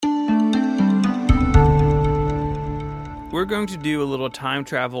We're going to do a little time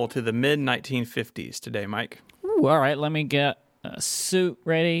travel to the mid-1950s today, Mike. Ooh, all right, let me get a suit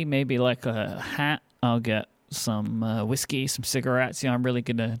ready, maybe like a hat. I'll get some whiskey, some cigarettes. Yeah, I'm really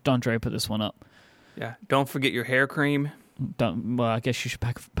going to Don Draper this one up. Yeah, don't forget your hair cream. Well, I guess you should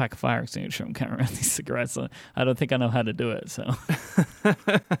pack a fire extinguisher and carry around these cigarettes. I don't think I know how to do it, so.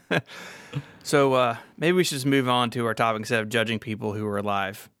 So maybe we should just move on to our topic instead of judging people who were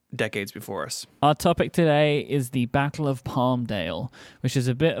alive decades before us. Our topic today is the Battle of Palmdale, which is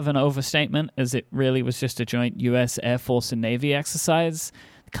a bit of an overstatement, as it really was just a joint U.S. Air Force and Navy exercise.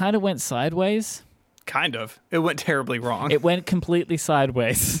 It kind of went sideways. Kind of. It went terribly wrong. It went completely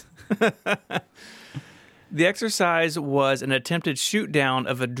sideways. The exercise was an attempted shoot-down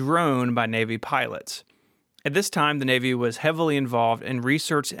of a drone by Navy pilots. At this time, the Navy was heavily involved in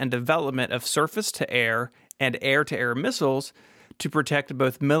research and development of surface-to-air and air-to-air missiles to protect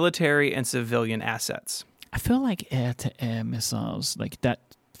both military and civilian assets. I feel like air-to-air missiles, like that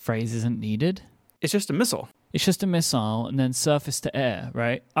phrase isn't needed. It's just a missile. It's just a missile and then surface to air,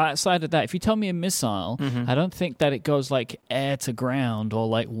 right? Outside of that, if you tell me a missile, I don't think that it goes like air to ground or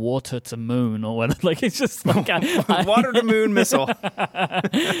like water to moon or whatever. Like it's just like water to moon missile.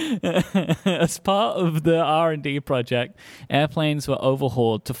 As part of the R&D project, airplanes were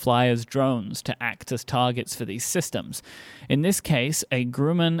overhauled to fly as drones to act as targets for these systems. In this case, a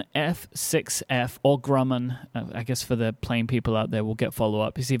Grumman F6F or Grumman, I guess for the plain people out there, we'll get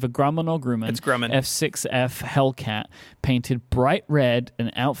follow-up. It's either Grumman or Grumman. It's Grumman. F6F Hellcat, painted bright red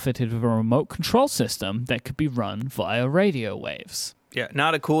and outfitted with a remote control system that could be run via radio waves. Yeah,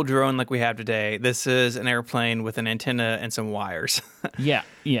 not a cool drone like we have today. This is an airplane with an antenna and some wires. Yeah.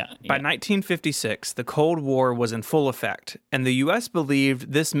 By 1956, the Cold War was in full effect, and the U.S.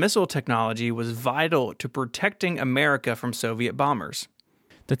 believed this missile technology was vital to protecting America from Soviet bombers.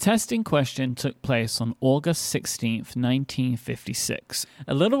 The test in question took place on August 16th, 1956.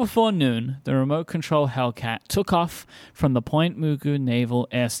 A little before noon, the remote control Hellcat took off from the Point Mugu Naval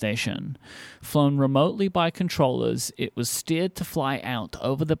Air Station. Flown remotely by controllers, it was steered to fly out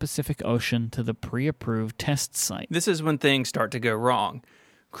over the Pacific Ocean to the pre-approved test site. This is when things start to go wrong.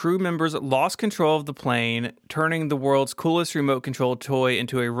 Crew members lost control of the plane, turning the world's coolest remote control toy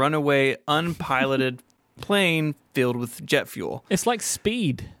into a runaway, unpiloted plane filled with jet fuel. It's like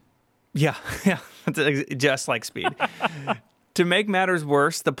Speed. Yeah, just like Speed. To make matters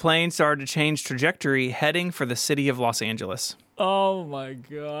worse, the plane started to change trajectory, heading for the city of Los Angeles. Oh my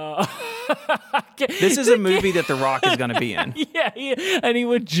God. This is a movie that The Rock is going to be in. Yeah, and he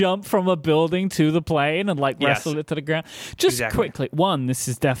would jump from a building to the plane and like wrestle it to the ground. Just quickly, one, this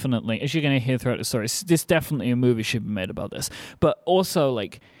is definitely, as you're going to hear throughout the story, this definitely a movie should be made about this. But also,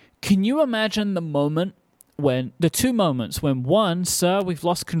 like, can you imagine the two moments when, one, sir, we've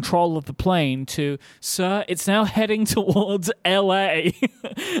lost control of the plane, two, sir, it's now heading towards L.A.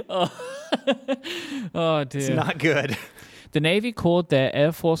 Oh, dear. It's not good. The Navy called their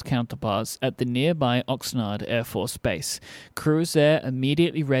Air Force counterparts at the nearby Oxnard Air Force Base. Crews there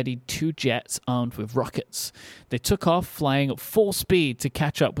immediately readied 2 jets armed with rockets. They took off, flying at full speed to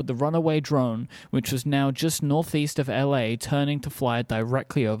catch up with the runaway drone, which was now just northeast of L.A., turning to fly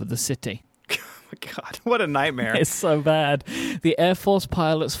directly over the city. God, what a nightmare. It's so bad. The Air Force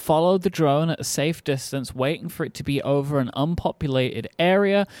pilots followed the drone at a safe distance, waiting for it to be over an unpopulated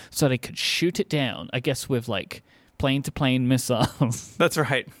area so they could shoot it down, I guess with, like, plane-to-plane missiles. That's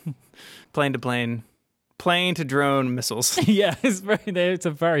right. Plane-to-plane, plane-to-drone missiles. Yeah, it's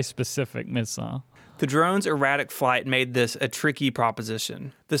a very specific missile. The drone's erratic flight made this a tricky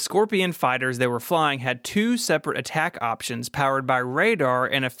proposition. The Scorpion fighters they were flying had 2 separate attack options powered by radar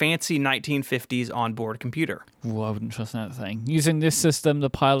and a fancy 1950s onboard computer. Ooh, I wouldn't trust that thing. Using this system,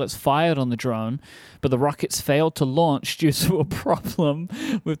 the pilots fired on the drone, but the rockets failed to launch due to a problem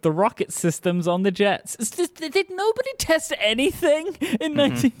with the rocket systems on the jets. Did nobody test anything in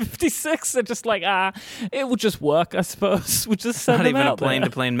 1956? They're just like, it will just work, I suppose. We'll just send them out there. Not even a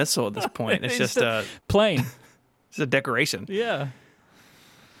plane-to-plane missile at this point. It's just a plane. It's a decoration. Yeah.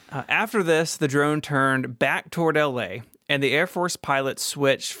 After this, the drone turned back toward L.A., and the Air Force pilots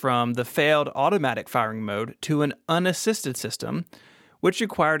switched from the failed automatic firing mode to an unassisted system, which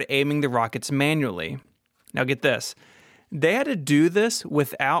required aiming the rockets manually. Now get this. They had to do this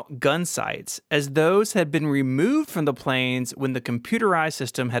without gun sights, as those had been removed from the planes when the computerized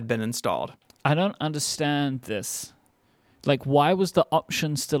system had been installed. I don't understand this. Like, why was the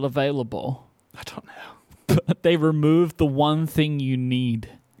option still available? I don't know. But they removed the one thing you need.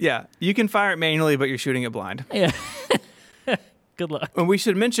 Yeah, you can fire it manually, but you're shooting it blind. Yeah. Good luck. And we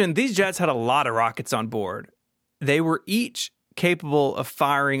should mention, these jets had a lot of rockets on board. They were each capable of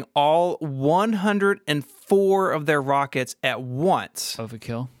firing all 104 of their rockets at once.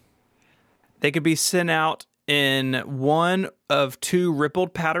 Overkill. They could be sent out in one of two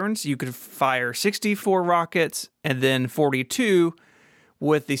rippled patterns. You could fire 64 rockets and then 42,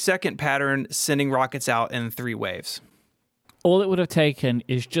 with the second pattern sending rockets out in 3 waves. All it would have taken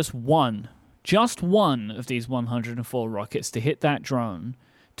is just one of these 104 rockets to hit that drone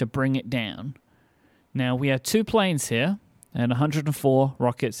to bring it down. Now, we have 2 planes here and 104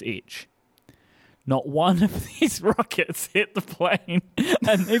 rockets each. Not one of these rockets hit the plane,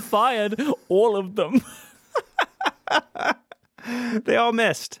 and they fired all of them. They all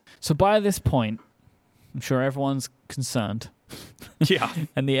missed. So by this point, I'm sure everyone's concerned. Yeah.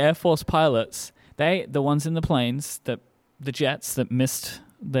 And the Air Force pilots, the ones in the planes, the jets that missed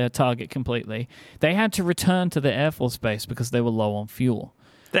their target completely, they had to return to the Air Force Base because they were low on fuel.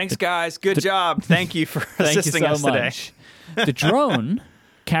 Thanks, guys. Good job. Thank you for assisting us today. The drone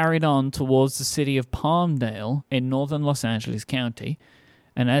carried on towards the city of Palmdale in northern Los Angeles County,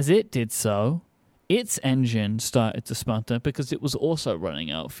 and as it did so, its engine started to sputter because it was also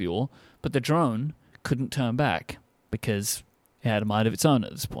running out of fuel, but the drone couldn't turn back because it had a mind of its own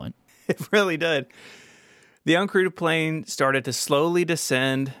at this point. It really did. The uncrewed plane started to slowly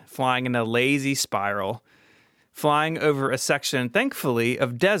descend, flying in a lazy spiral, flying over a section, thankfully,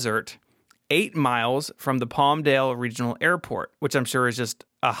 of desert 8 miles from the Palmdale Regional Airport, which I'm sure is just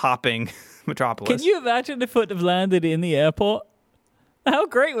a hopping metropolis. Can you imagine if it had landed in the airport? How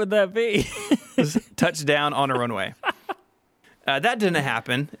great would that be? Touchdown on a runway. That didn't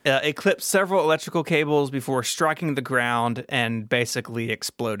happen. It clipped several electrical cables before striking the ground and basically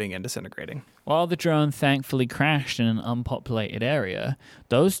exploding and disintegrating. While the drone thankfully crashed in an unpopulated area,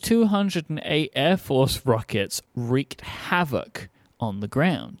 those 208 Air Force rockets wreaked havoc on the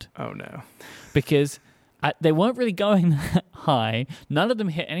ground. Oh, no. Because they weren't really going that high. None of them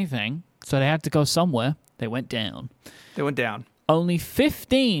hit anything, so they had to go somewhere. They went down. They went down. Only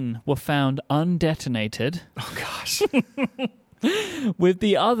 15 were found undetonated. Oh, gosh. With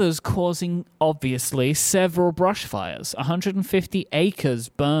the others causing, obviously, several brush fires. 150 acres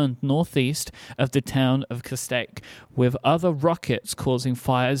burned northeast of the town of Castaic, with other rockets causing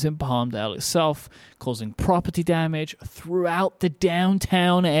fires in Palmdale itself, causing property damage throughout the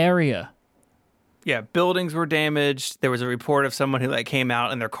downtown area. Yeah, buildings were damaged. There was a report of someone who came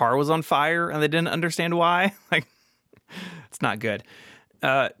out and their car was on fire and they didn't understand why. It's not good.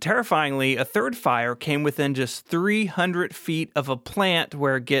 Terrifyingly, a third fire came within just 300 feet of a plant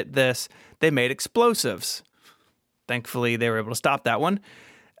where, get this, they made explosives. Thankfully, they were able to stop that one.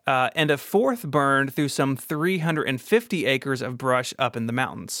 And a fourth burned through some 350 acres of brush up in the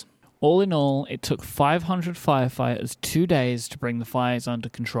mountains. All in all, it took 500 firefighters 2 days to bring the fires under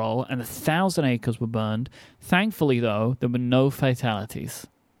control, and 1,000 acres were burned. Thankfully, though, there were no fatalities.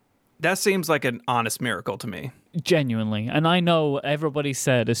 That seems like an honest miracle to me. Genuinely. And I know everybody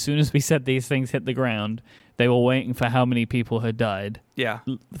said, as soon as we said these things hit the ground, they were waiting for how many people had died. Yeah.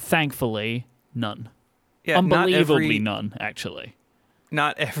 Thankfully, none. Yeah, unbelievably none, actually.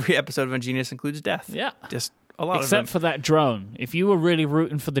 Not every episode of Ingenious includes death. Yeah. Just a lot Except of them. for that drone. If you were really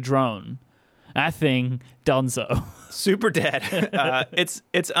rooting for the drone, that thing, donezo. Super dead.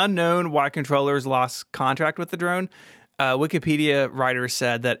 It's unknown why controllers lost contract with the drone. Wikipedia writers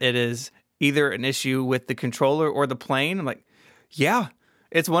said that it is either an issue with the controller or the plane. I'm like, yeah,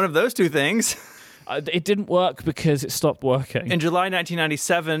 it's one of those two things. It didn't work because it stopped working. In July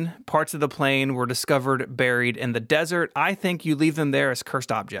 1997, parts of the plane were discovered buried in the desert. I think you leave them there as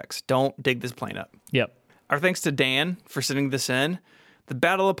cursed objects. Don't dig this plane up. Yep. Our thanks to Dan for sending this in. The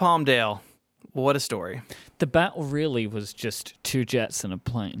Battle of Palmdale. What a story. The battle really was just 2 jets and a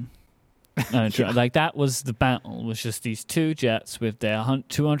plane. That was the battle, was just these 2 jets with their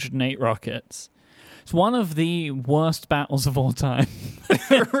 208 rockets. It's one of the worst battles of all time.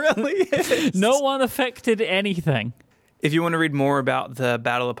 It really is. No one affected anything. If you want to read more about the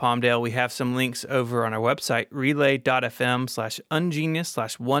Battle of Palmdale, we have some links over on our website,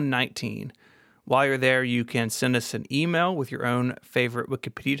 relay.fm/ungenius/119. While you're there, you can send us an email with your own favorite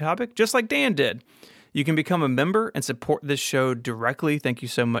Wikipedia topic, just like Dan did. You can become a member and support this show directly. Thank you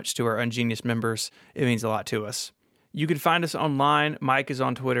so much to our Ungenius members. It means a lot to us. You can find us online. Mike is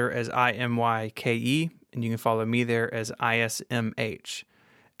on Twitter as IMYKE, and you can follow me there as ISMH.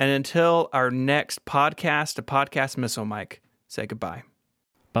 And until our next podcast, A Podcast Missile, Mike, say goodbye.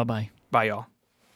 Bye-bye. Bye, y'all.